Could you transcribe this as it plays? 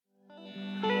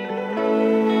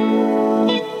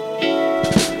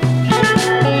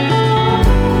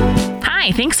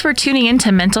Hi, thanks for tuning in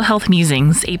to Mental Health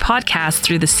Musings, a podcast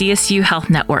through the CSU Health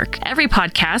Network. Every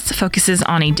podcast focuses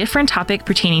on a different topic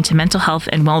pertaining to mental health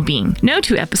and well-being. No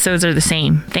two episodes are the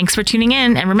same. Thanks for tuning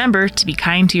in, and remember to be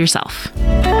kind to yourself.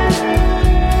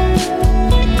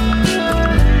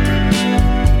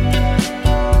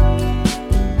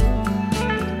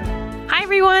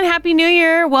 Happy New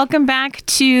Year. Welcome back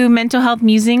to Mental Health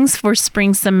Musings for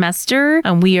spring semester.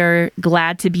 We are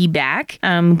glad to be back.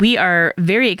 We are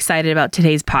very excited about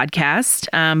today's podcast.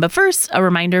 But first, a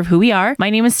reminder of who we are.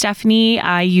 My name is Stephanie.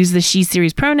 I use the she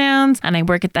series pronouns and I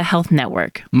work at the Health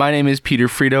Network. My name is Peter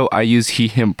Fredo. I use he,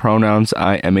 him pronouns.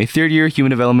 I am a third year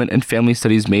human development and family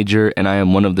studies major, and I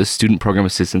am one of the student program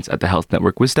assistants at the Health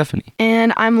Network with Stephanie.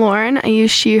 And I'm Lauren. I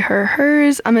use she, her,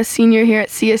 hers. I'm a senior here at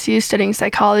CSU studying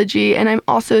psychology, and I'm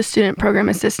also a student program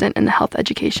assistant in the Health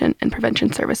Education and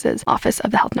Prevention Services Office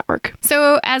of the Health Network.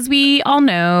 So as we all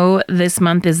know, this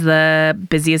month is the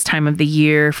busiest time of the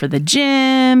year for the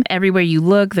gym. Everywhere you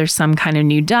look, there's some kind of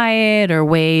new diet or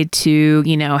way to,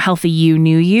 healthy you,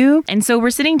 new you. And so we're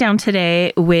sitting down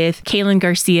today with Kalyn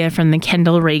Garcia from the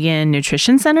Kendall Reagan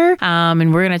Nutrition Center.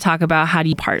 And we're going to talk about how do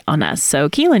you part on us. So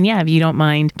Kalyn, if you don't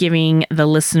mind giving the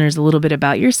listeners a little bit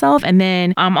about yourself. And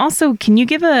then also, can you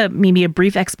give maybe a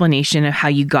brief explanation of how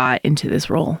you got into this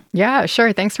role? Yeah,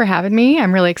 sure. Thanks for having me.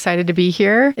 I'm really excited to be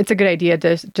here. It's a good idea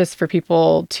just for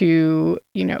people to,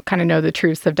 kind of know the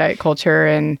truths of diet culture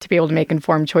and to be able to make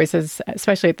informed choices,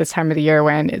 especially at this time of the year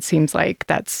when it seems like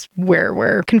that's where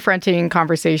we're confronting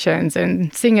conversations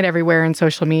and seeing it everywhere in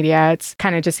social media. It's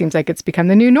kind of just seems like it's become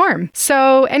the new norm.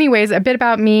 So anyways, a bit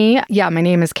about me. Yeah, my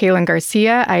name is Kalyn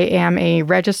Garcia. I am a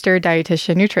registered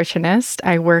dietitian nutritionist.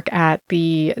 I work at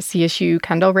the CSU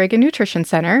Kendall Reagan Nutrition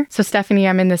Center. So Stephanie,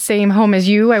 I'm in the same home as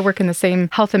you. I work in the same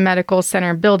health and medical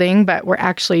center building, but we're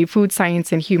actually food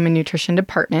science and human nutrition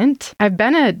department. I've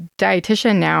been a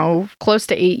dietitian now close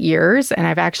to 8 years, and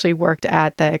I've actually worked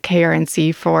at the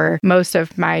KRNC for most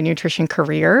of my nutrition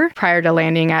career. Prior to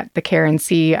landing at the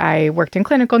KRNC, I worked in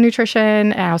clinical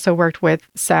nutrition. I also worked with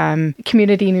some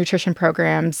community nutrition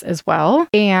programs as well.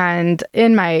 And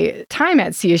in my time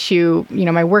at CSU,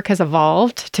 my work has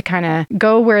evolved to kind of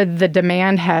go where the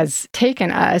demand has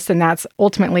taken us, and that's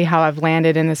ultimately how I've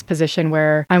landed in this position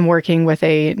where I'm working with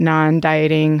a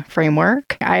non-dieting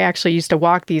framework. I actually used to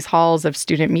walk these halls of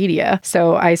student media.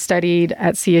 So I studied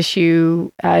at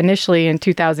CSU initially in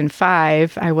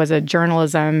 2005. I was a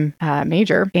journalism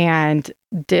major and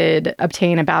did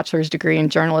obtain a bachelor's degree in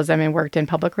journalism and worked in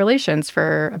public relations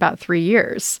for about 3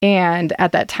 years. And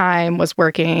at that time was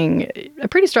working a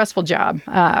pretty stressful job,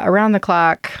 around the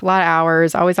clock, a lot of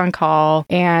hours, always on call.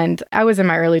 And I was in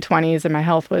my early 20s and my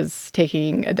health was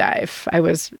taking a dive. I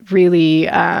was really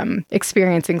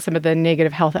experiencing some of the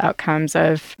negative health outcomes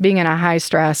of being in a high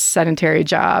stress, sedentary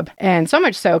job. And so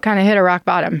much so, kind of hit a rock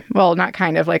bottom. Well, not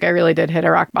kind of, I really did hit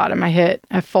a rock bottom. I hit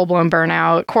a full-blown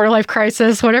burnout, quarter-life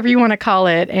crisis, whatever you want to call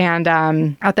it. And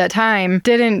at that time,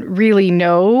 didn't really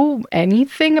know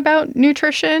anything about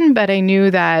nutrition, but I knew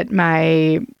that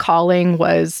my calling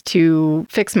was to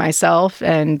fix myself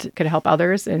and could help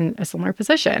others in a similar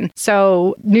position.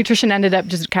 So nutrition ended up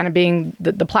just kind of being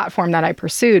the platform that I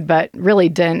pursued, but really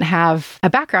didn't have a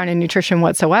background in nutrition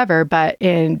whatsoever. But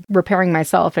in repairing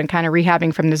myself and kind of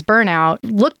rehabbing from this burnout,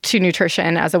 looked to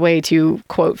nutrition as a way to,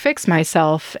 quote, fix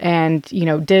myself, and,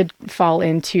 did fall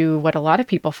into what a lot of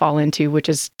people fall into, which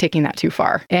is taking that too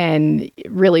far and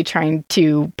really trying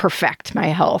to perfect my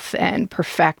health and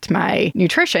perfect my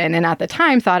nutrition. And at the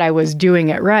time thought I was doing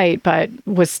it right, but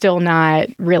was still not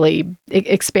really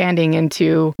expanding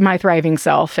into my thriving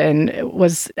self. And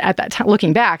was at that time,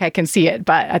 looking back, I can see it,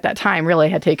 but at that time really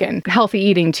had taken healthy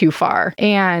eating too far.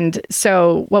 And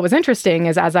so what was interesting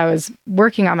is as I was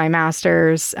working on my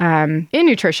master's in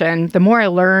nutrition, the more I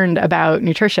learned about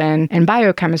nutrition and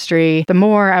biochemistry, the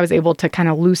more I was able to kind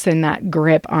of loosen that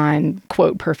grip on,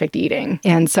 quote, perfect eating.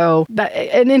 And so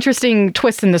an interesting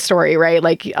twist in the story, right?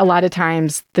 A lot of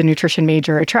times the nutrition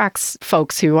major attracts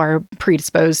folks who are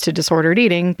predisposed to disordered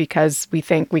eating because we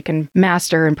think we can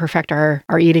master and perfect our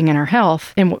eating and our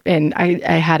health. And I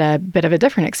had a bit of a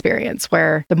different experience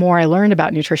where the more I learned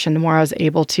about nutrition, the more I was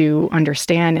able to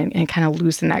understand and kind of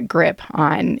loosen that grip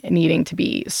on needing to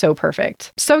be so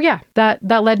perfect. So yeah, that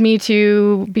led me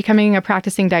to becoming a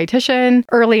practicing dietitian.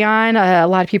 Early on, a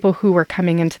lot of people who were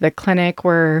coming into the clinic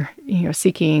were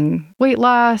seeking weight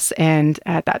loss. And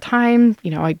at that time,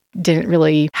 I didn't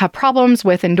really have problems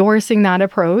with endorsing that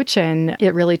approach. And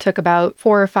it really took about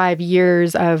 4 or 5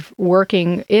 years of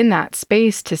working in that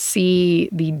space to see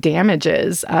the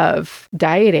damages of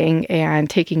dieting and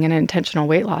taking an intentional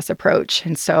weight loss approach.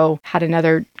 And so had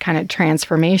another kind of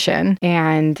transformation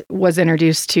and was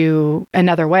introduced to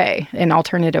another way, an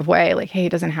alternative way, like, hey,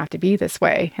 it doesn't have to be this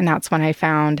way. And that's when I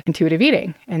found intuitive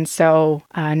eating. And so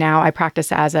now I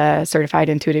practice as a certified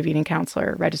intuitive eating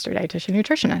counselor, registered dietitian,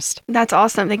 nutritionist. That's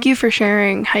awesome. Thank you for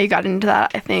sharing how you got into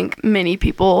that. I think many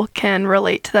people can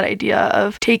relate to that idea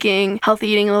of taking healthy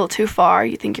eating a little too far.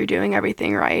 You think you're doing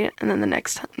everything right, and then the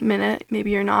next minute,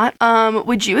 maybe you're not.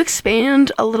 Would you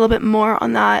expand a little bit more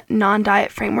on that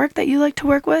non-diet framework that you like to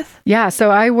work with? Yeah,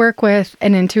 so I work with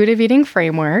an intuitive eating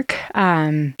framework,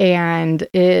 and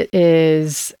it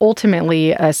is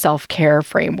ultimately a self-care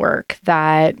framework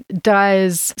that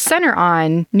does center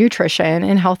on nutrition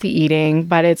and healthy eating,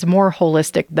 but it's more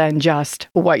holistic than just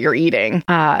what you're eating.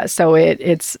 So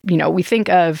it's, we think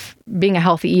of being a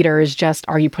healthy eater as just,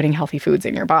 are you putting healthy foods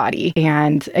in your body?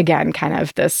 And again, kind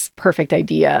of this perfect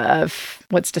idea of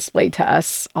what's displayed to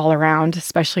us all around,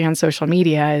 especially on social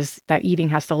media, is that eating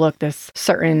has to look this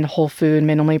certain whole food,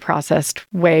 minimally processed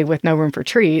way with no room for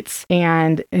treats.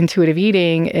 And intuitive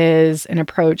eating is an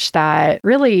approach that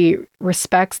really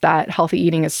respects that healthy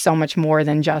eating is so much more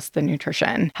than just the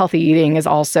nutrition. Healthy eating is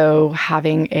also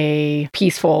having a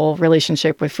peaceful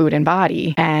relationship with food and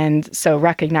body. And so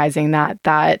recognizing that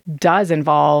does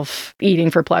involve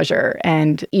eating for pleasure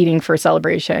and eating for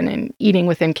celebration and eating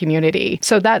within community.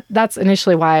 So that's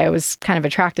initially why I was kind of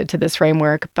attracted to this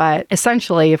framework. But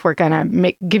essentially, if we're going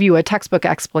to give you a textbook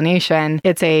explanation,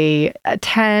 it's a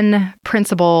 10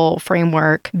 principle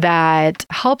framework that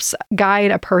helps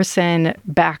guide a person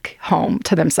back home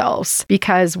to themselves,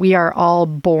 because we are all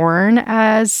born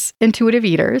as intuitive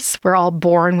eaters. We're all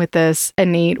born with this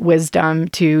innate wisdom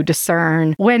to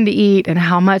discern when to eat and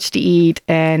how much to eat,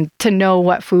 and to know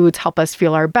what foods help us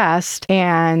feel our best.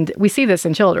 And we see this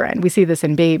in children. We see this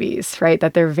in babies, right?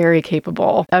 That they're very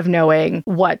capable of knowing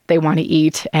what they want to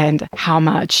eat and how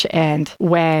much and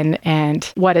when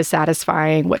and what is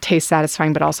satisfying, what tastes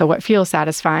satisfying, but also what feels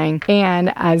satisfying.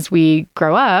 And as we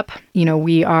grow up,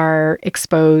 we are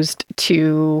exposed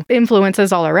to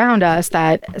influences all around us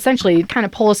that essentially kind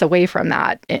of pull us away from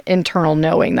that internal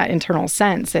knowing, that internal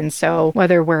sense. And so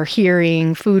whether we're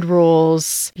hearing food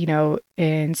rules,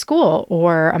 in school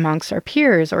or amongst our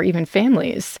peers or even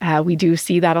families, we do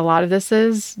see that a lot of this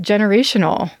is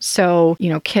generational. So,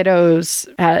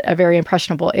 kiddos at a very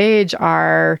impressionable age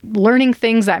are learning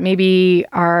things that maybe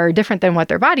are different than what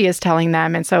their body is telling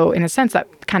them. And so in a sense, that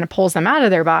kind of pulls them out of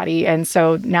their body. And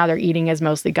so now their eating is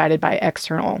mostly guided by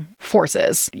external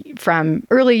forces. From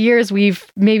early years,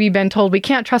 we've maybe been told we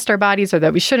can't trust our bodies, or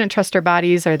that we shouldn't trust our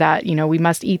bodies, or that, we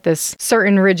must eat this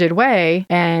certain rigid way.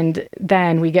 And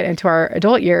then we get into our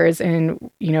adult years, and,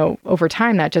 over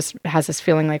time, that just has this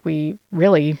feeling like we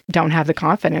really don't have the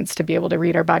confidence to be able to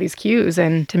read our body's cues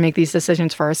and to make these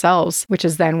decisions for ourselves, which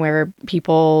is then where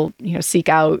people, seek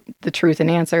out the truth and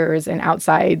answers in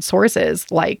outside sources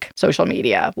like social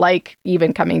media, like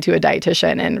even coming to a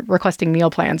dietitian and requesting meal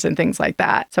plans and things like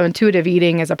that. So intuitive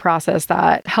eating is a process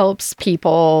that helps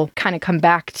people kind of come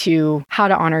back to how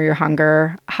to honor your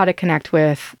hunger, how to connect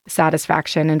with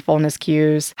satisfaction and fullness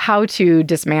cues, how to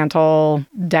dismantle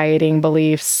dieting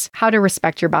beliefs, how to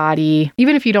respect your body.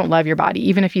 Even if you don't love your body,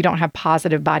 even if you don't have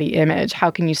positive body image, how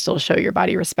can you still show your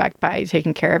body respect by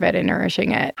taking care of it and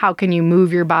nourishing it? How can you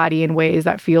move your body in ways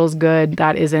that feels good,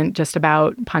 that isn't just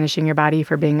about punishing your body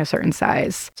for being a certain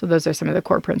size? So those are some of the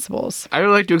core principles. I would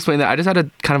like to explain that. I just had a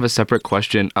kind of a separate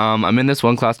question. I'm in this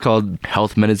one class called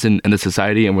Health, Medicine, and the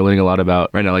Society, and we're learning a lot about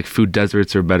right now, like food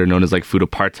deserts, or better known as like food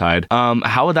apartheid.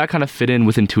 How would that kind of fit in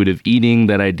with intuitive eating,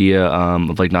 that idea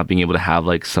of like not being able to have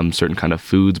like some certain kind of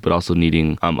foods, but also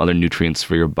needing other nutrients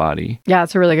for your body? Yeah,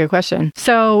 that's a really good question.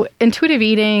 So intuitive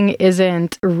eating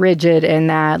isn't rigid in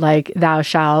that like thou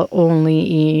shalt only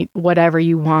eat whatever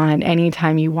you want,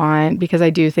 anytime you want, because I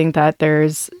do think that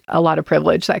there's a lot of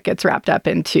privilege that gets wrapped up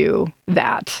into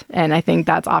that. And I think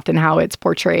that's often how it's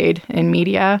portrayed in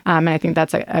media. And I think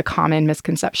that's a common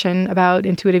misconception about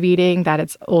intuitive eating, that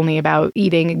it's only about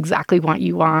eating exactly what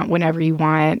you want, whenever you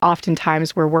want.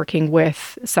 Oftentimes we're working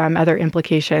with some other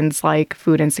implications like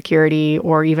food insecurity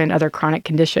or even other chronic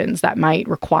conditions that might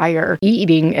require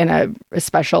eating in a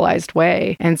specialized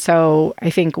way. And so I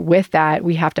think with that,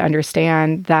 we have to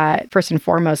understand that first and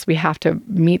foremost, we have to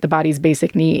meet the body's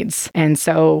basic needs. And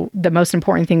so the most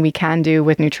important thing we can do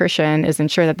with nutrition nutrition is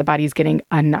ensure that the body's getting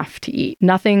enough to eat.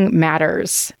 Nothing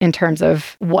matters in terms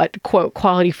of what, quote,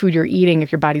 quality food you're eating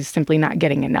if your body's simply not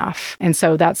getting enough. And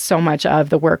so that's so much of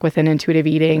the work within intuitive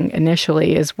eating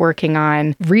initially is working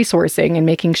on resourcing and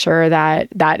making sure that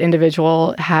that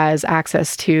individual has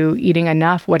access to eating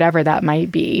enough, whatever that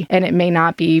might be. And it may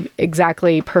not be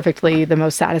exactly perfectly the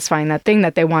most satisfying that thing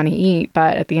that they want to eat,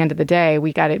 but at the end of the day,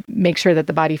 we got to make sure that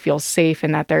the body feels safe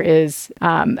and that there is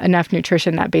enough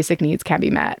nutrition that basic needs can be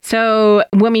met. So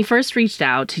when we first reached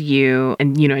out to you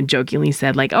and, jokingly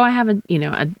said like, oh, I have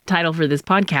a title for this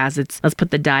podcast. It's Let's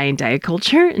Put the Diet in Diet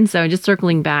Culture. And so just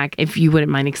circling back, if you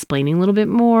wouldn't mind explaining a little bit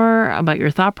more about your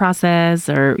thought process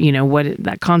or, what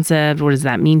that concept, what does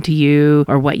that mean to you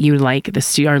or what you like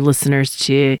our listeners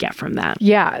to get from that?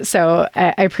 Yeah. So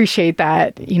I appreciate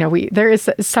that, there is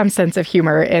some sense of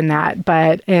humor in that,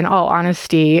 but in all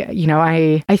honesty,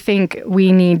 I think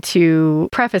we need to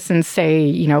preface and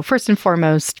say, first and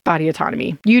foremost, body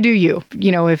autonomy. You do you.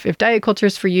 If diet culture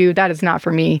is for you, that is not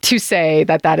for me to say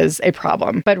that that is a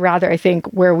problem. But rather, I think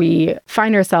where we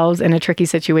find ourselves in a tricky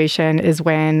situation is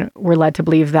when we're led to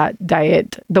believe that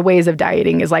the ways of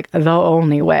dieting is like the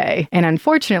only way. And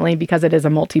unfortunately, because it is a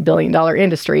multi-billion-dollar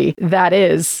industry, that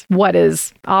is what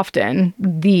is often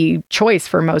the choice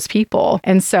for most people.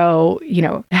 And so,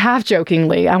 half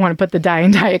jokingly, I want to put the diet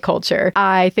in diet culture.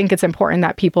 I think it's important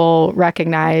that people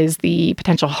recognize the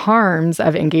potential harms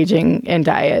of engaging in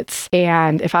diets.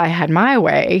 And if I had my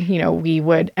way, we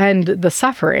would end the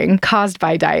suffering caused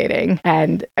by dieting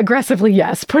and aggressively,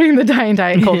 yes, putting the diet in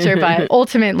diet culture. But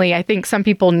ultimately, I think some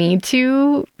people need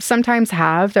to sometimes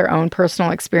have their own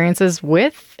personal experiences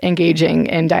with engaging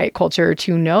in diet culture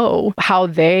to know how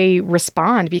they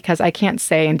respond, because I can't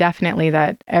say indefinitely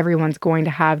that everyone's going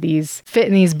to have these fit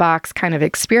in these box kind of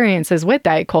experiences with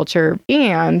diet culture.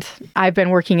 And I've been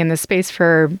working in this space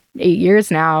for 8 years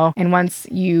now. And once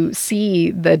you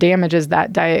see the damages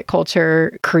that diet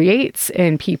culture creates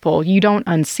in people, you don't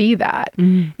unsee that.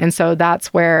 And so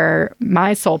that's where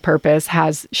my sole purpose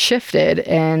has shifted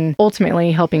in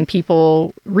ultimately helping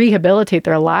people rehabilitate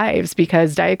their lives,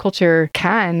 because diet culture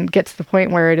can get to the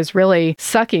point where it is really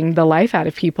sucking the life out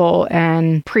of people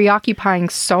and preoccupying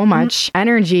so much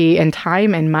energy and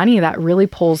time and money that really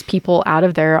pulls people out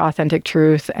of their authentic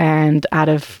truth and out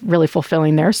of really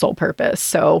fulfilling their sole purpose.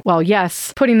 So while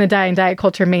yes, putting the diet in diet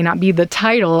culture may not be the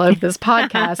title of this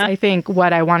podcast, I think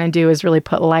what I want to do is really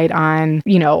put light on,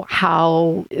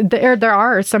 how there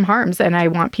are some harms, and I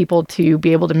want people to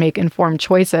be able to make informed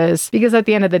choices, because at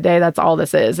the end of the day, that's all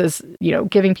this is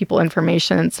giving people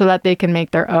information so that they can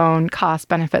make their own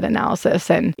cost-benefit analysis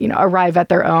and, arrive at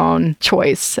their own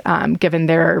choice, given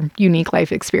their unique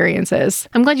life experiences.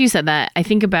 I'm glad you said that. I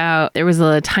think about there was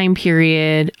a time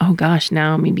period,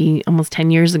 now maybe almost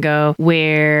 10 years ago,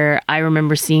 where I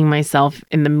remember seeing myself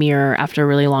in the mirror after a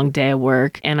really long day of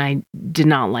work, and I did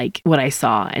not like what I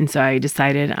saw. And so I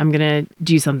decided I'm going to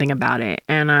do something about it.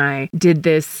 And I did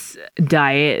this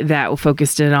diet that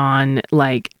focused it on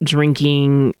like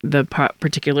drinking the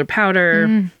particular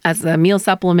powder as a meal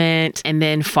supplement, and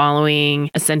then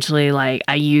following essentially like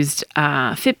I used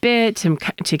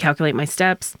Fitbit to calculate my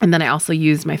steps. And then I also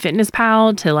used my Fitness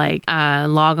Pal to like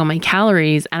log on my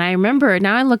calories. And I remember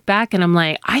now I look back and I'm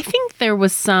like, I think there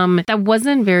was some that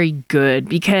wasn't very good,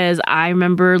 because I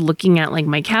remember looking at like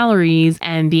my calories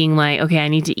and being like, okay, I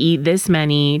need to eat this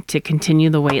many to continue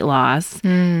the weight loss.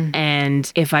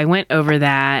 And if I went over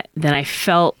that, then I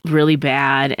felt really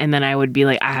bad. And then I would be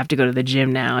like, I have to go to the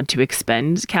gym now to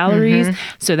expend calories.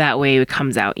 So that way it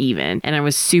comes out even. And I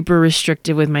was super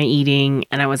restrictive with my eating,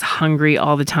 and I was hungry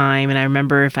all the time. And I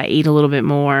remember if I ate a little bit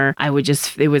more,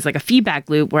 it was like a feedback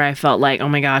loop where I felt like, oh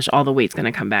my gosh, all the weight's going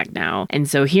to come back now. And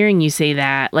so hearing you say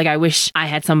that, like, I wish I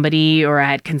had somebody, or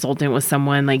I had consultant with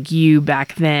someone like you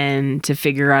back then to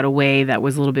figure out a way that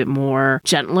was a little bit more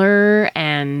gentler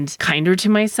and kinder to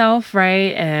myself,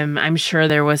 right? I'm sure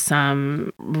there was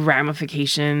some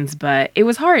ramifications, but it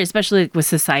was hard, especially with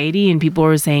society, and people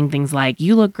were saying things like,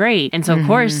 you look great. And so of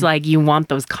course, like, you want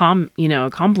those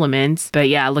compliments. But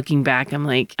yeah, looking back, I'm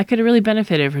like, I could have really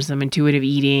benefited from some intuitive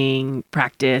eating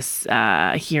practice,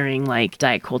 hearing like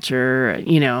diet culture,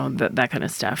 that kind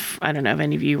of stuff. I don't know if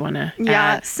any of you want to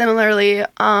add. Similarly,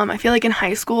 I feel like in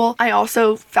high school, I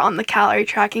also found the calorie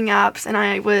tracking apps, and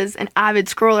I was an avid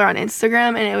scroller on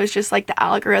Instagram, and it was just like the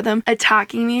algorithm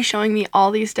attacking me, showing me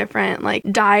all these different like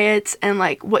diets and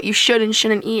like what you should and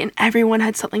shouldn't eat, and everyone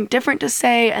had something different to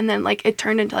say. And then like it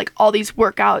turned into like all these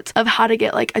workouts of how to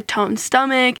get like a toned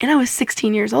stomach, and I was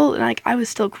 16 years old, and like I was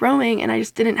still growing, and I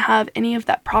just didn't have any of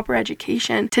that proper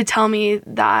education to tell me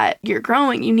that you're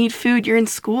growing, you need food, you're in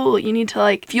school, you need to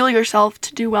like fuel yourself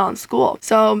to do well in school.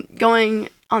 So going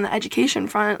on the education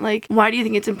front, like, why do you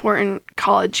think it's important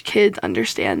college kids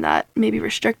understand that maybe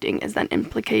restricting is then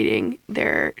implicating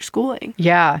their schooling?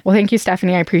 Yeah. Well, thank you,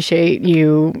 Stephanie. I appreciate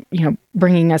you,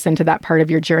 bringing us into that part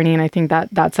of your journey. And I think that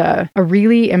that's a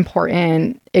really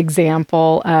important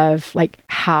example of like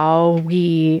how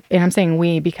we, and I'm saying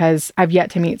we because I've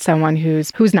yet to meet someone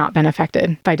who's not been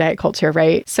affected by diet culture,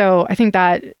 right? So I think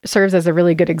that serves as a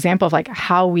really good example of like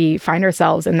how we find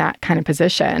ourselves in that kind of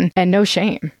position, and no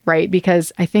shame, right?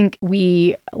 Because I think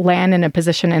we land in a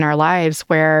position in our lives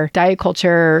where diet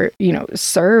culture,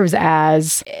 serves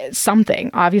as something.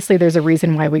 Obviously, there's a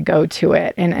reason why we go to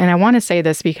it. And I want to say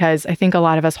this because I think a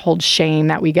lot of us hold shame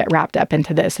that we get wrapped up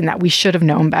into this and that we should have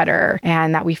known better,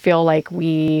 and that we feel like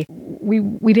we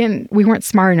weren't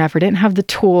smart enough or didn't have the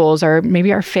tools, or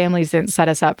maybe our families didn't set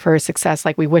us up for success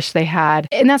like we wish they had.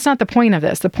 And that's not the point of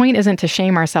this. The point isn't to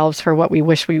shame ourselves for what we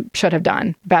wish we should have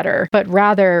done better, but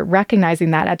rather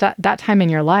recognizing that at that time in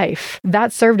your life,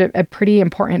 that served a pretty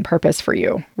important purpose for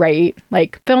you, right?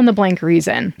 Like fill in the blank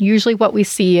reason. Usually what we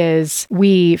see is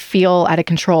we feel out of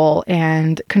control,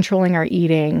 and controlling our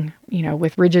eating,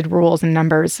 with rigid rules and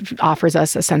numbers offers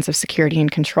us a sense of security and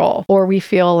control. Or we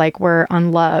feel like we're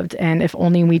unloved, and if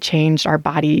only we changed our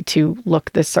body to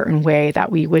look this certain way,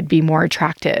 that we would be more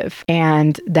attractive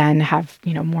and then have,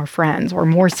 more friends or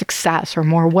more success or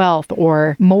more wealth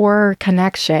or more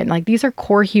connection. Like these are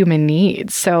core human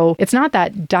needs. So it's not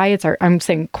that diets are, I'm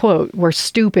saying, quote, we're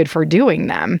stupid for doing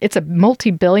them. It's a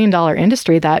multi-billion-dollar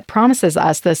industry that promises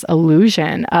us this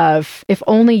illusion of if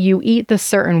only you eat this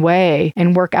certain way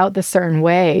and work out this certain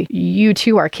way, you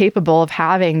too are capable of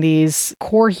having these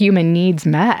core human needs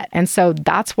met. And so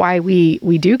that's why we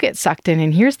do get sucked in.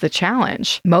 And here's the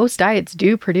challenge. Most diets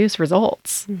do produce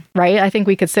results, right? I think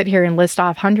we could sit here and list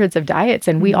off hundreds of diets,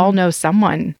 and we all know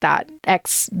someone that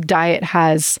X diet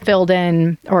has filled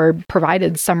in or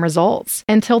provided some results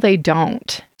until they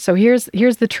don't. So here's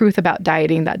the truth about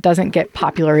dieting that doesn't get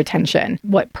popular attention.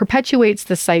 What perpetuates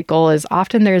the cycle is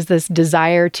often there's this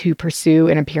desire to pursue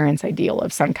an appearance ideal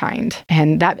of some kind.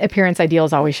 And that appearance ideal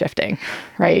is always shifting,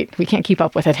 right? We can't keep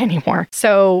up with it anymore.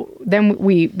 So then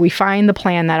we find the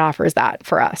plan that offers that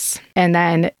for us. And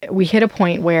then we hit a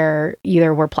point where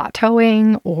either we're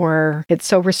plateauing or it's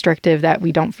so restrictive that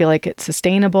we don't feel like it's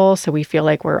sustainable. So we feel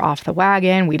like we're off the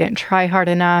wagon. We didn't try hard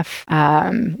enough.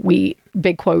 We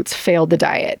big quotes, failed the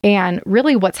diet. And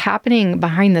really what's happening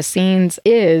behind the scenes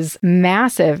is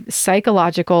massive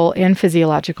psychological and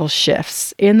physiological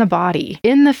shifts in the body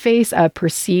in the face of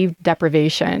perceived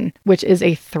deprivation, which is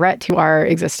a threat to our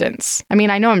existence. I mean,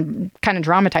 I know I'm kind of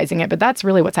dramatizing it, but that's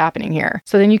really what's happening here.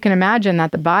 So then you can imagine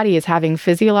that the body is having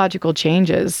physiological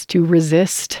changes to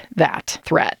resist that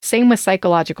threat. Same with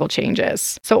psychological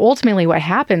changes. So ultimately what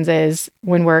happens is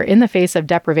when we're in the face of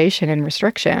deprivation and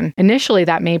restriction, initially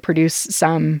that may produce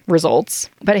some results,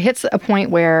 but it hits a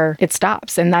point where it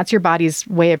stops. And that's your body's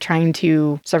way of trying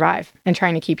to survive and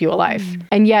trying to keep you alive.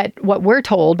 And yet what we're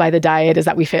told by the diet is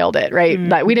that we failed it, right?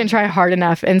 That we didn't try hard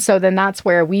enough. And so then that's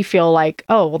where we feel like,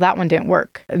 oh, well, that one didn't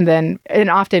work. And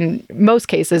often, most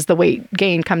cases, the weight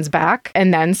gain comes back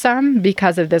and then some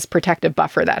because of this protective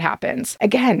buffer that happens.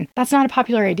 Again, that's not a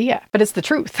popular idea, but it's the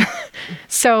truth.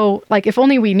 So like, if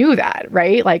only we knew that,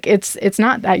 right? Like it's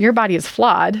not that your body is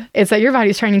flawed. It's that your body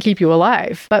is trying to keep you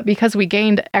alive. But because we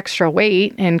gained extra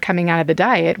weight and coming out of the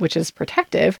diet, which is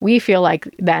protective, we feel like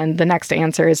then the next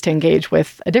answer is to engage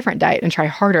with a different diet and try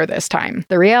harder this time.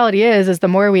 The reality is the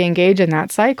more we engage in that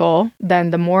cycle, then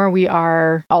the more we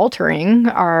are altering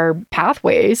our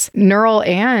pathways, neural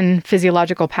and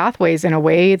physiological pathways, in a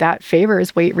way that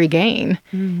favors weight regain.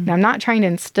 Now, I'm not trying to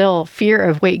instill fear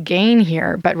of weight gain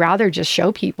here, but rather just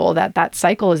show people that that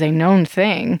cycle is a known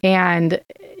thing. And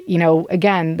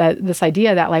again, this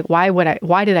idea that like,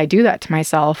 why did I do that to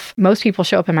myself? Most people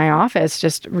show up in my office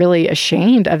just really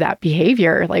ashamed of that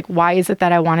behavior. Like, why is it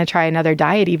that I want to try another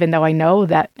diet, even though I know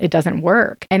that it doesn't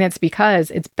work? And it's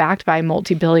because it's backed by a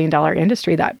multi-billion-dollar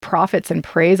industry that profits and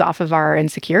preys off of our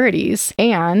insecurities.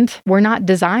 And we're not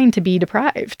designed to be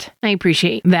deprived. I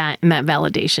appreciate that and that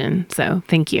validation. So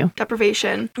thank you.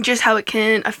 Deprivation, just how it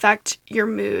can affect your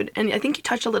mood. And I think you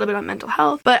touched a little bit on mental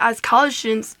health, but as college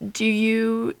students, do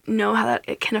you know how that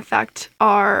it can affect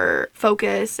our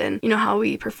focus and, how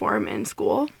we perform in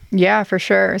school? Yeah, for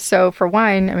sure. So for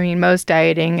one, I mean, most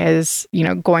dieting is,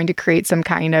 going to create some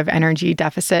kind of energy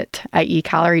deficit, i.e.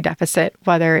 calorie deficit,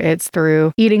 whether it's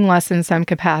through eating less in some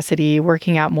capacity,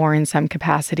 working out more in some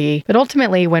capacity. But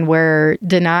ultimately, when we're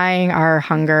denying our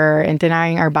hunger and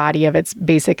denying our body of its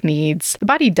basic needs, the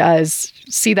body does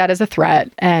see that as a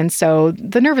threat. And so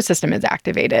the nervous system is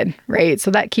activated, right?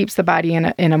 So that keeps the body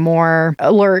in a more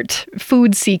alert,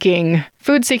 food-seeking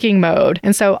food-seeking mode.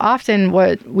 And so often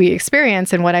what we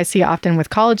experience and what I see often with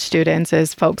college students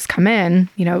is folks come in,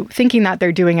 thinking that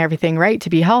they're doing everything right to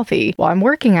be healthy. Well, I'm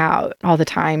working out all the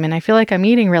time and I feel like I'm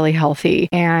eating really healthy.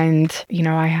 And,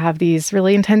 I have these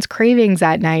really intense cravings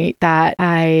at night that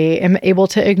I am able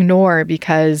to ignore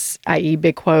because, i.e.,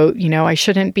 big quote, I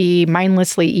shouldn't be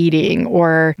mindlessly eating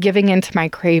or giving into my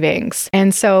cravings.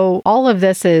 And so all of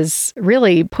this is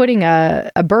really putting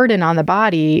a burden on the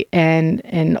body,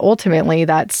 and ultimately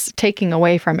that's taking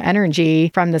away from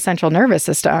energy from the central nervous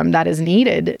system that is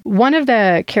needed. One of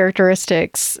the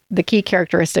key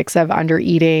characteristics of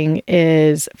undereating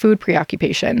is food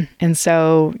preoccupation. And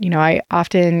so, I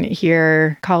often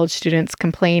hear college students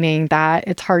complaining that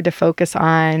it's hard to focus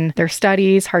on their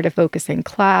studies, hard to focus in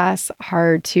class,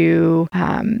 hard to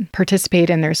participate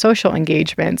in their social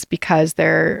engagements because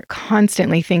they're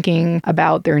constantly thinking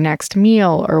about their next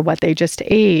meal or what they just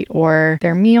ate or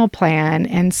their meal plan.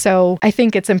 And so I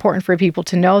think it's important for people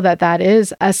to know that that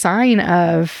is a sign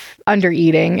of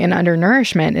undereating and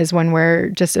undernourishment, is when we're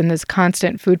just in this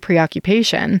constant food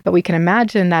preoccupation. But we can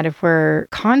imagine that if we're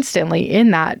constantly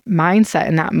in that mindset,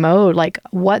 in that mode, like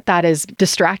what that is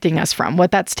distracting us from,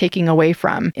 what that's taking away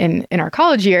from in our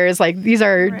college years. Like these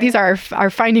are our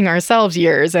finding ourselves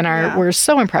years, and we're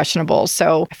so impressionable.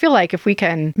 So I feel like if we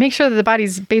can make sure that the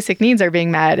body's basic needs are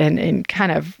being met and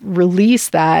kind of release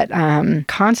that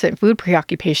constant food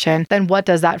preoccupation, then what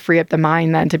does that free up the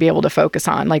mind then to be able to focus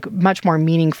on? Like much more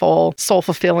meaningful,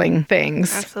 soul-fulfilling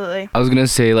things. Absolutely. I was gonna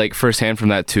say, like, firsthand from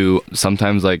that too,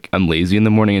 sometimes like I'm lazy in the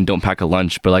morning and don't pack a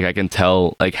lunch, but like I can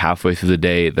tell like halfway through the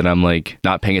day that I'm like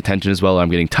not paying attention as well, or I'm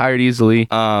getting tired easily.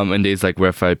 And days like where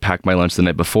if I pack my lunch the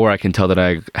night before, I can tell that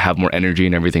I have more energy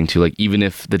and everything too. Like even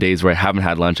if the days where I haven't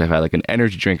had lunch, I've had like an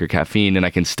energy drink or caffeine and I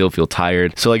can still feel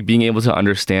tired. So like being able to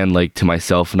understand like to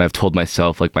myself, and I've told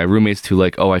myself, like my roommates too,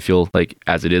 like, oh, I feel like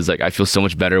as it is, like I feel so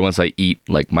much better once I eat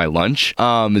like my lunch.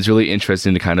 Is really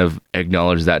interesting to kind of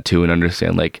acknowledge that too and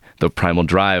understand like the primal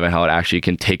drive and how it actually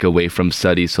can take away from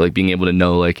studies. So like being able to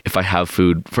know like if I have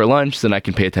food for lunch, then I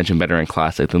can pay attention better in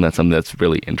class. I think that's something that's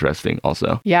really interesting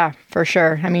also. Yeah, for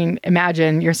sure. I mean,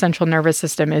 imagine your central nervous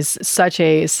system is such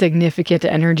a significant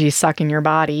energy suck in your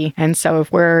body. And so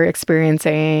if we're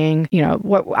experiencing,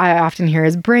 what I often hear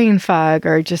is brain fog,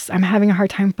 or just I'm having a hard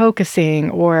time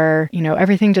focusing, or,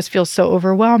 everything just feels so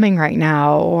overwhelming right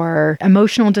now, or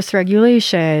emotional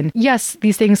dysregulation. Yes,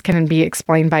 these things can be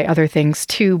explained by other things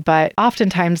too, but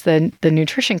oftentimes the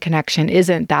nutrition connection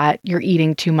isn't that you're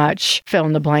eating too much fill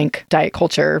in the blank diet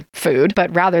culture food,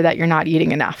 but rather that you're not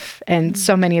eating enough. And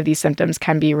so many of these symptoms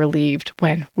can be relieved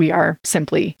when we are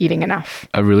simply eating enough.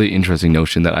 A really interesting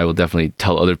notion that I will definitely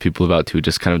tell other people about too,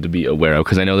 just kind of to be aware of,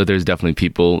 because I know that there's definitely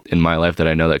people in my life that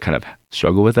I know that kind of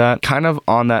struggle with that. Kind of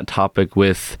on that topic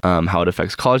with how it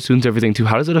affects college students, everything too.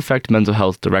 How does it affect mental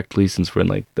health directly, since we're in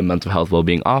like the mental health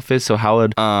well-being office? So how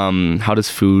does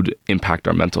food impact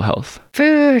our mental health?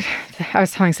 Food, I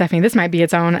was telling Stephanie, this might be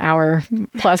its own hour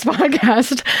plus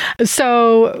podcast.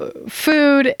 So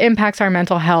food impacts our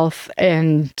mental health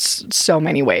in so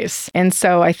many ways. And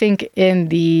so I think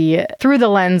through the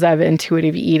lens of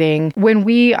intuitive eating, when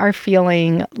we are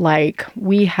feeling like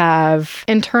we have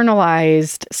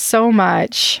internalized so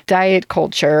much diet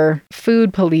culture,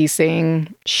 food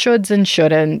policing, shoulds and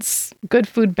shouldn'ts, good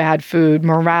food, bad food,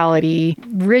 morality,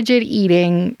 rigid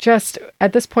eating, just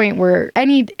at this point where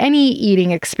any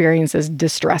eating experience is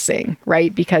distressing,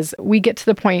 right? Because we get to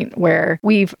the point where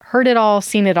we've heard it all,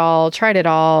 seen it all, tried it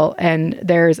all, and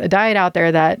there's a diet out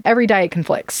there that every diet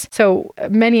conflicts. So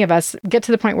many of us get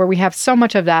to the point where we have so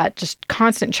much of that just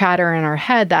constant chatter in our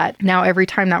head that now every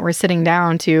time that we're sitting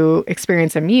down to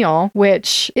experience a meal,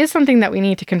 which is something that we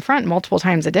need to confront multiple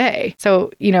times a day.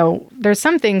 So, there's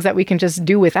some things that we can just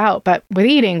do without, but with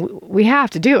eating, we have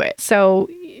to do it. So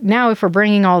now if we're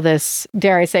bringing all this,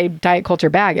 dare I say, diet culture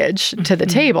baggage to the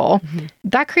table,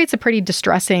 that creates a pretty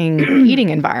distressing eating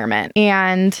environment.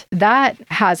 And that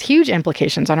has huge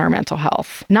implications on our mental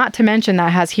health. Not to mention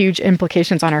that has huge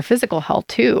implications on our physical health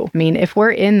too. I mean, if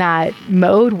we're in that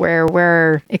mode where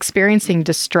we're experiencing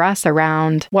distress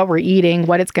around what we're eating,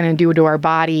 what it's going to do to our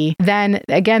body, then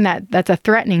again, that's a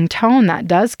threatening tone that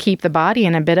does keep the body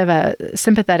in a bit of a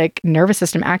sympathetic nervous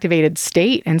system activated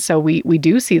state. And so we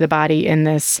do see the body in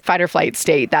this fight or flight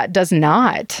state that is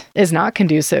not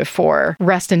conducive for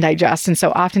rest and digest. And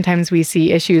so oftentimes we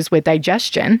see issues with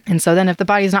digestion. And so then if the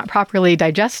body's not properly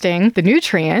digesting the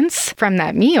nutrients from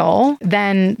that meal,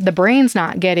 then the brain's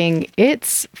not getting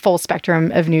its full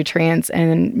spectrum of nutrients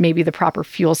and maybe the proper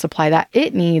fuel supply that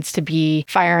it needs to be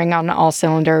firing on all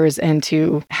cylinders and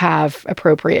to have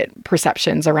appropriate different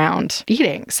perceptions around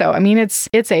eating. So, I mean, it's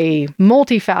a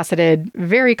multifaceted,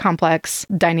 very complex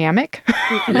dynamic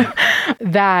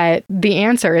that the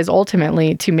answer is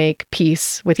ultimately to make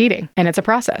peace with eating. And it's a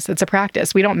process. It's a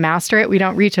practice. We don't master it. We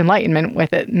don't reach enlightenment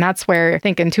with it. And that's where I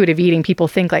think intuitive eating, people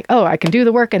think like, oh, I can do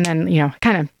the work and then,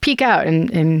 kind of peak out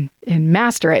and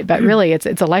master it. But really, it's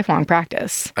a lifelong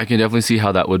practice. I can definitely see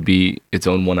how that would be its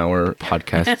own 1 hour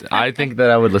podcast. I think that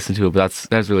I would listen to it, but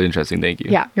that's really interesting. Thank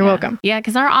you. Yeah, you're welcome. Yeah,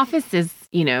 because our office is,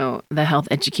 the health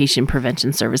education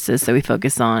prevention services. So we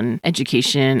focus on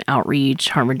education, outreach,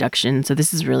 harm reduction. So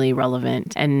this is really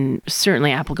relevant and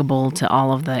certainly applicable to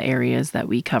all of the areas that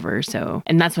we cover. So,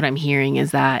 and that's what I'm hearing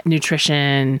is that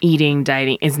nutrition, eating,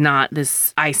 dieting is not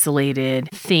this isolated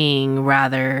thing,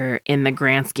 rather in the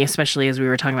grand scheme, especially as we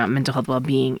were talking about mental health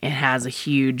well-being, it has a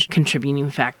huge contributing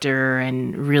factor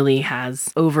and really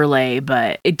has overlay,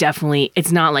 but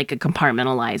it's not like a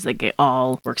compartmentalized, like it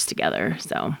all works together.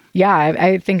 So yeah,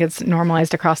 I think it's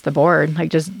normalized across the board. Like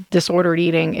just disordered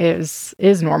eating is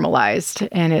normalized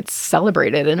and it's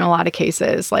celebrated in a lot of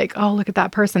cases. Like, oh, look at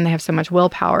that person. They have so much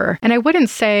willpower. And I wouldn't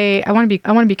say, I want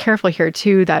to be careful here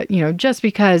too, that, just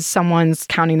because someone's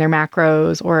counting their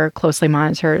macros or closely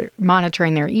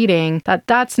monitoring their eating,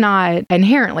 that's not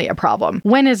inherently a problem.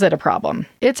 When is it a problem?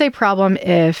 It's a problem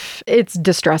if it's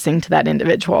distressing to that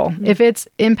individual, if it's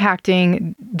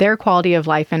impacting their quality of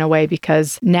life in a way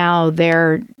because now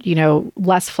they're,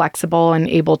 less flexible and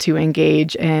able to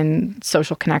engage in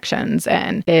social connections.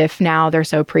 And if now they're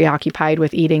so preoccupied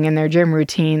with eating in their gym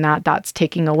routine that's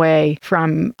taking away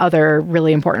from other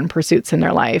really important pursuits in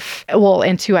their life. Well,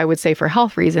 and two, I would say for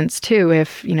health reasons too,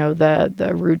 if,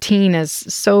 the routine is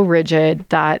so rigid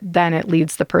that then it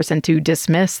leads the person to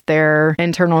dismiss their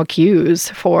internal cues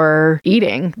for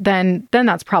eating, then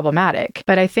that's problematic.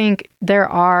 But I think there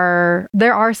are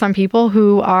some people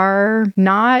who are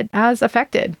not as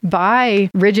affected by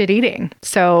rigid eating.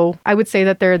 So I would say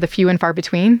that they're the few and far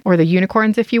between, or the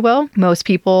unicorns, if you will. Most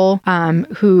people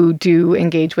who do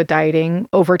engage with dieting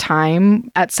over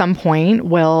time at some point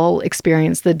will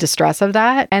experience the distress of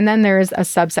that. And then there's a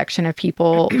subsection of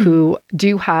people who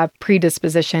do have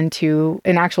predisposition to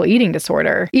an actual eating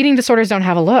disorder. Eating disorders don't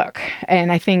have a look.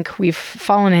 And I think we've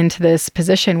fallen into this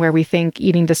position where we think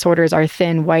eating disorders are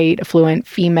thin, white, affluent,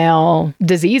 female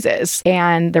diseases.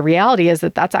 And the reality is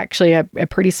that that's actually a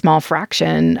pretty small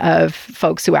fraction of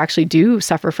folks who actually do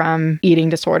suffer from eating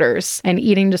disorders. And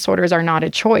eating disorders are not a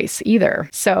choice either.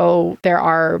 So there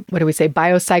are,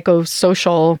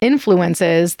 biopsychosocial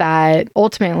influences that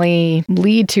ultimately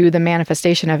lead to the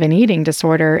manifestation of an eating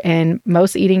disorder. And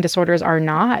most eating disorders are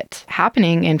not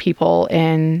happening in people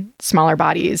in smaller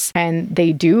bodies, and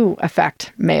they do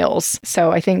affect males.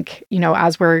 So I think,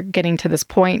 as we're getting to this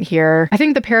point here, I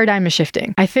think the paradigm is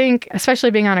shifting. I think,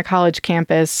 especially being on a college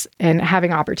campus and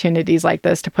having opportunities like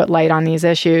this to put light on these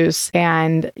issues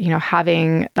and,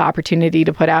 having the opportunity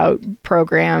to put out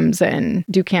programs and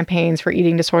do campaigns for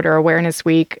Eating Disorder Awareness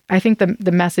Week, I think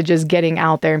the message is getting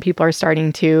out there and people are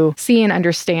starting to see and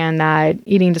understand that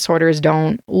eating disorders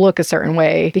don't look a certain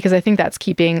way, because I think that's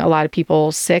keeping a lot of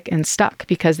people sick and stuck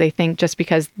because they think just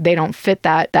because they don't fit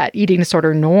that eating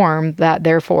disorder norm, that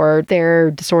therefore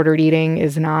their disordered eating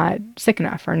is not sick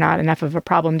enough or not enough of a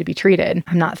problem to be treated.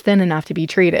 I'm not thin enough to be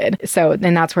treated. So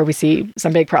then that's where we see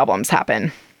some big problems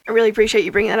happen. I really appreciate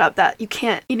you bringing that up, that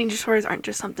eating disorders aren't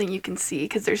just something you can see,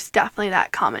 because there's definitely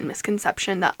that common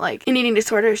misconception that like an eating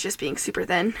disorder is just being super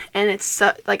thin, and it's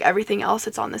like everything else,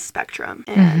 it's on the spectrum.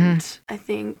 And I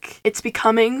think it's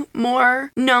becoming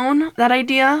more known, that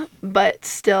idea, but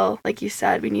still, like you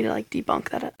said, we need to like debunk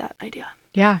that idea.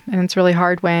 Yeah. And it's really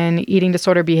hard when eating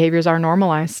disorder behaviors are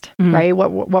normalized, right?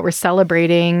 What we're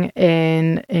celebrating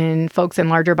in folks in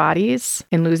larger bodies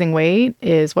in losing weight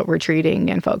is what we're treating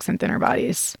in folks in thinner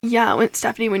bodies. Yeah.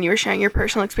 Stephanie, when you were sharing your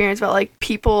personal experience about like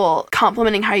people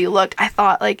complimenting how you looked, I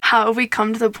thought like, how have we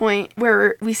come to the point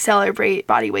where we celebrate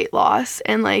body weight loss,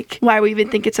 and like why we even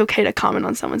think it's okay to comment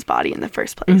on someone's body in the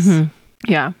first place?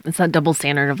 Yeah, it's that double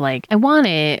standard of like, I want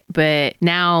it, but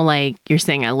now like you're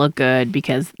saying I look good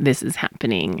because this is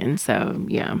happening. And so,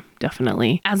 yeah,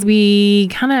 definitely. As we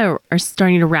kind of are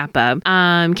starting to wrap up,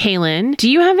 Kalyn, do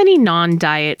you have any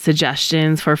non-diet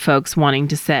suggestions for folks wanting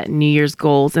to set New Year's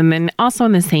goals? And then also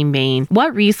in the same vein,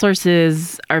 what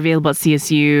resources are available at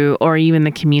CSU or even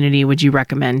the community would you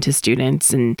recommend to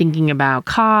students, and thinking about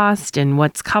cost and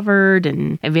what's covered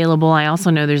and available? I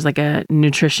also know there's like a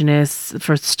nutritionist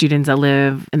for students that live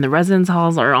in the residence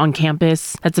halls or on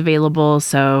campus that's available.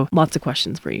 So lots of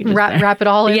questions for you. Wrap it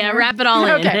all in. Yeah, wrap it all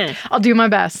in. Okay, I'll do my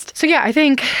best. So yeah, I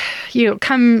think,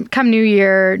 come New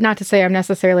Year, not to say I'm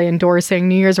necessarily endorsing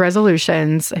New Year's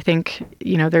resolutions. I think,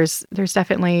 there's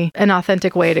definitely an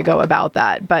authentic way to go about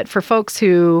that. But for folks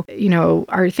who,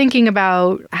 are thinking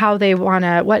about how they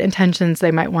what intentions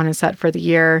they might want to set for the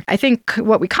year, I think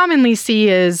what we commonly see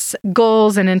is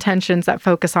goals and intentions that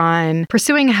focus on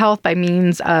pursuing health by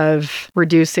means of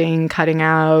reducing, cutting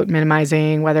out,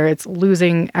 minimizing, whether it's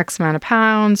losing X amount of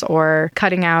pounds or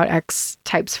cutting out X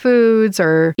types foods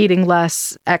or eating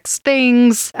less X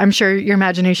things. I'm sure your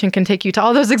imagination can take you to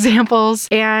all those examples.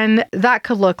 And that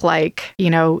could look like,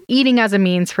 eating as a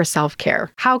means for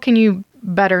self-care. How can you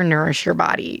better nourish your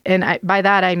body? And by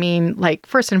that, I mean,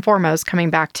 first and foremost, coming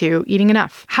back to eating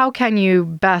enough. How can you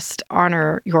best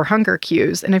honor your hunger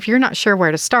cues? And if you're not sure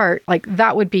where to start,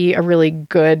 that would be a really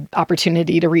good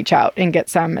opportunity to reach out and get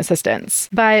some assistance.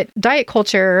 But diet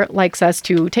culture likes us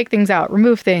to take things out,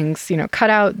 remove things, cut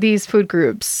out these food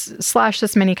groups, slash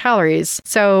this many calories.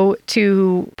 So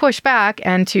to push back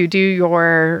and to do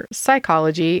your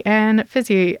psychology and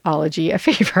physiology a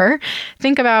favor,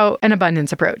 think about an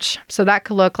abundance approach. So that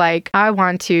could look like, I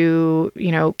want to,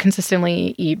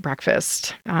 consistently eat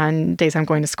breakfast on days I'm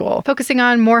going to school. Focusing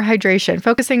on more hydration,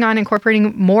 focusing on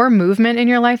incorporating more movement in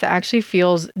your life that actually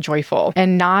feels joyful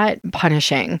and not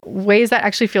punishing. Ways that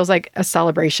actually feels like a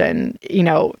celebration,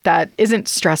 that isn't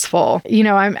stressful.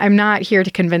 I'm not here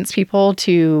to convince people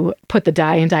to put the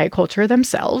die in diet culture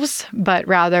themselves, but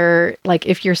rather,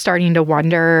 if you're starting to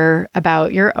wonder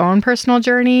about your own personal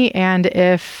journey and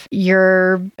if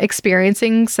you're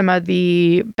experiencing some of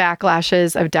the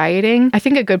backlashes of dieting, I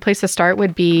think a good place to start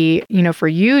would be, for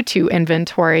you to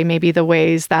inventory maybe the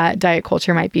ways that diet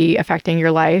culture might be affecting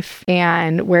your life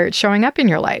and where it's showing up in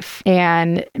your life.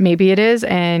 And maybe it is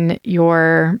in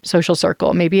your social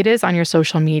circle. Maybe it is on your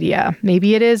social media.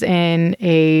 Maybe it is in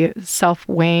a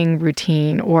self-weighing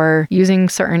routine or using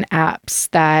certain apps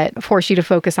that force you to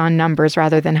focus on numbers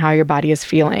rather than how your body is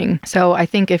feeling. So I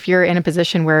think if you're in a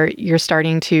position where you're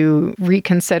starting to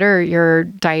reconsider your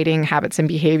dieting habits and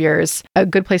behaviors, a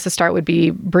good place to start would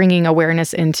be bringing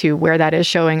awareness into where that is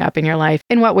showing up in your life,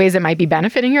 in what ways it might be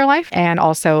benefiting your life, and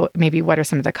also maybe what are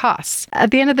some of the costs.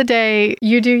 At the end of the day,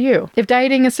 you do you. If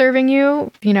dieting is serving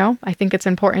you, I think it's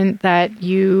important that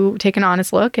you take an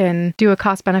honest look and do a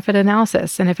cost-benefit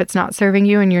analysis. And if it's not serving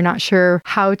you and you're not sure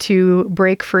how to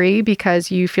break free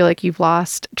because you feel like you've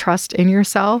lost trust in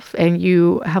yourself and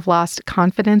you have lost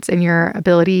confidence in your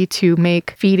ability to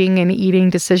make feeding and eating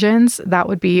decisions, that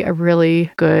would be a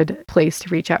really good place to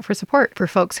reach out for support. For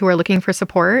folks who are looking for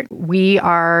support,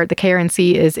 the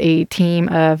KRNC is a team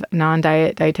of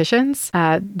non-diet dietitians.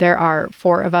 There are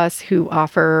 4 of us who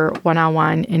offer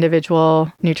one-on-one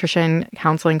individual nutrition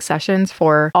counseling sessions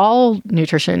for all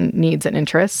nutrition needs and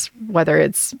interests, whether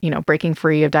it's, breaking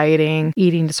free of dieting,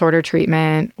 eating disorder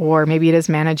treatment, or maybe it is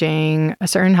managing a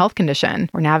certain health condition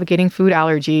or navigating food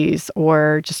allergies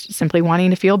or just simply wanting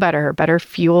to feel better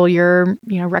fuel your,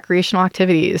 recreational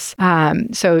activities.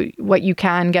 So what you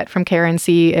can get from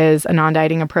KRNC is a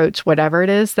non-dieting approach, whatever it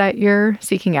is that you're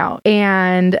seeking out.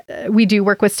 And we do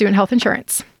work with student health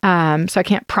insurance. So I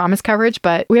can't promise coverage,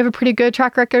 but we have a pretty good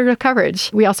track record of coverage.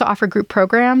 We also offer group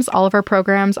programs. All of our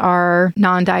programs are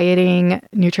non-dieting,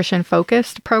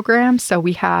 nutrition-focused programs. So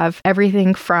we have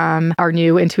everything from our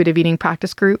new intuitive eating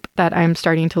practice group that I'm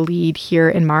starting to lead here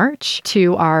in March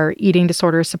to our eating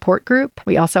disorder support group.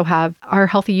 We also have our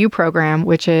Healthy You program,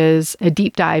 which is a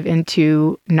deep dive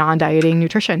into non-dieting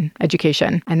nutrition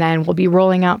education. And then we'll be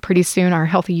rolling out pretty soon our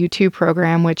Healthy You 2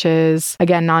 program, which is,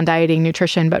 again, non-dieting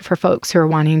nutrition, but for folks who are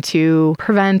wanting to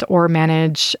prevent or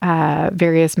manage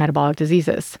various metabolic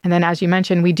diseases. And then, as you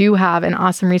mentioned, we do have an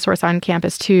awesome resource on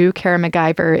campus too. Kara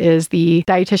McGyver is the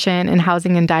dietitian in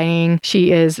housing and dining.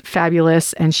 She is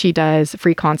fabulous, and she does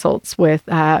free consults with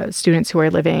students who are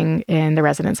living in the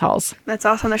residence halls. That's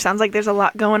awesome. There sounds like there's a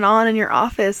lot going on in your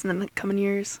office in the coming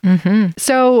years. Mm-hmm.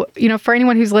 So, for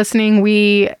anyone who's listening,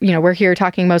 we're here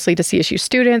talking mostly to CSU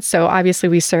students. So obviously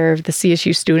we serve the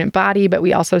CSU student body, but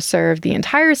we also serve the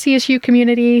entire CSU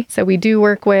community. So we do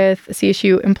work with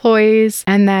CSU employees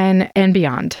and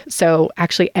beyond. So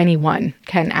actually anyone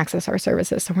can access our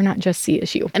services. So we're not just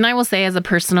CSU. And I will say, as a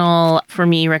personal, for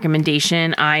me,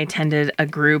 recommendation, I attended a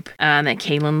group that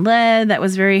Kalyn led that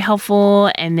was very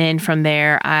helpful. And then from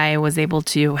there, I was able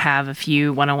to have a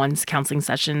few one-on-one counseling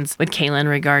sessions with Kalyn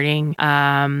regarding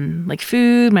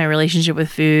food, my relationship with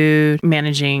food,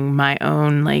 managing my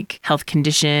own health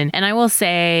condition. And I will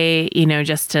say,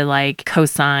 just to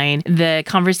co-sign, the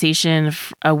conversation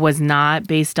was not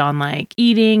based on like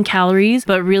eating calories,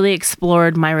 but really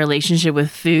explored my relationship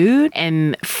with food.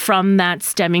 And from that,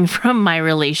 stemming from my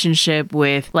relationship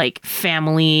with like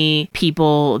family,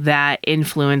 people that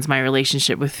influence my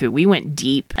relationship with food. We went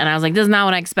deep and I was like, this is not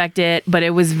what I expected, but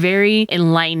it was very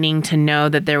enlightening to know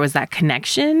that there was that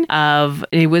connection of,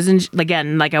 it wasn't,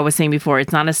 again, like I was saying before,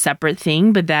 it's not a separate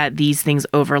thing, but that these things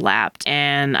overlapped.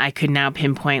 And I could now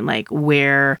pinpoint like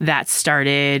where that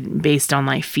started based on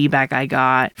like feedback I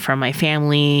got from my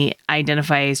family. I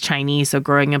identify as Chinese, so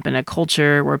growing up in a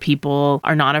culture where people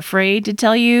are not afraid to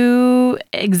tell you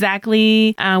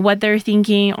exactly what they're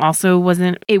thinking also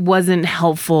wasn't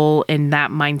helpful in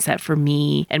that mindset for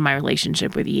me and my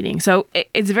relationship with eating. So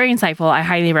it's very insightful. I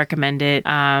highly recommend it.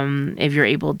 If you're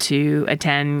able to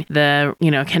attend the,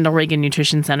 Kendall Reagan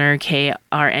Nutrition Center,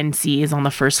 KRNC, is on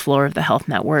the first floor of the Health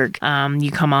Network.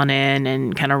 You come on in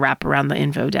and kind of wrap around the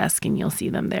info desk and you'll see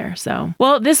them there. So,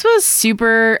 well, this was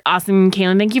super awesome,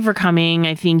 Kalyn. Thank you for coming.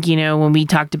 I think, when we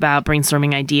talked about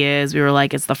brainstorming ideas, we were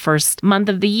like, it's the first month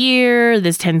of the year.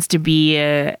 This tends to be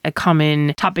a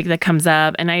common topic that comes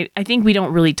up. And I think we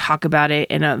don't really talk about it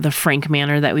in the frank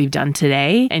manner that we've done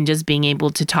today. And just being able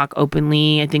to talk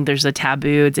openly, I think there's a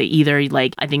taboo. It's either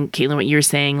like, I think, Kalyn, what you're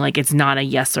saying, like, it's not a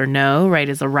yes or no, right?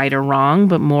 It's a right or wrong,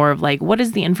 but more of like, what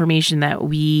is the information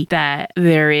that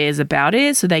there is about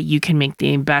it so that you can make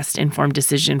the best informed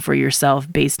decision for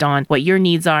yourself based on what your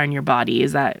needs are in your body.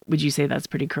 Would you say that's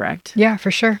pretty correct? Yeah,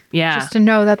 for sure. Yeah. Just to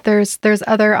know that there's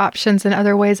other options and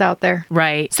other ways out there.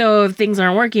 Right. So if things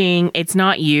aren't working, it's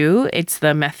not you, it's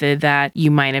the method that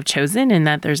you might have chosen and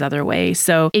that there's other ways.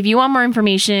 So if you want more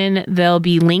information, there'll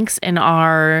be links in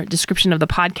our description of the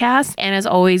podcast. And as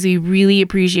always, we really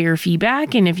appreciate your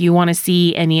feedback. And if you want to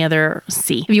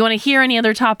if you want to hear any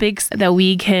other topics that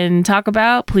we can talk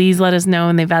about, please let us know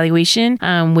in the evaluation,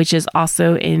 which is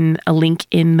also in a link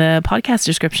in the podcast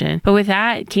description. But with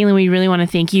that, Kalyn, we really want to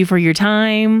thank you for your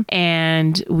time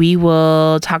and we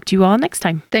will talk to you all next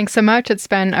time. Thanks so much. It's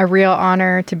been a real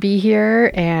honor to be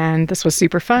here and this was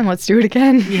super fun. Let's do it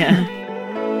again. Yeah.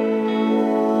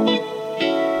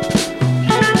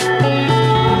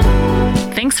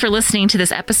 Thanks for listening to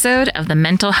this episode of the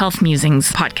Mental Health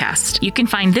Musings podcast. You can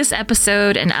find this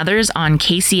episode and others on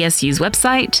KCSU's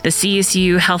website, the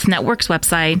CSU Health Network's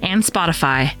website, and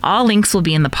Spotify. All links will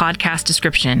be in the podcast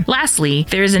description. Lastly,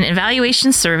 there is an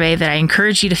evaluation survey that I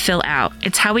encourage you to fill out.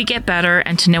 It's how we get better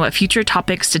and to know what future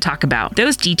topics to talk about.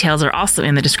 Those details are also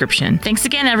in the description. Thanks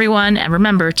again, everyone, and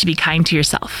remember to be kind to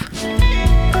yourself.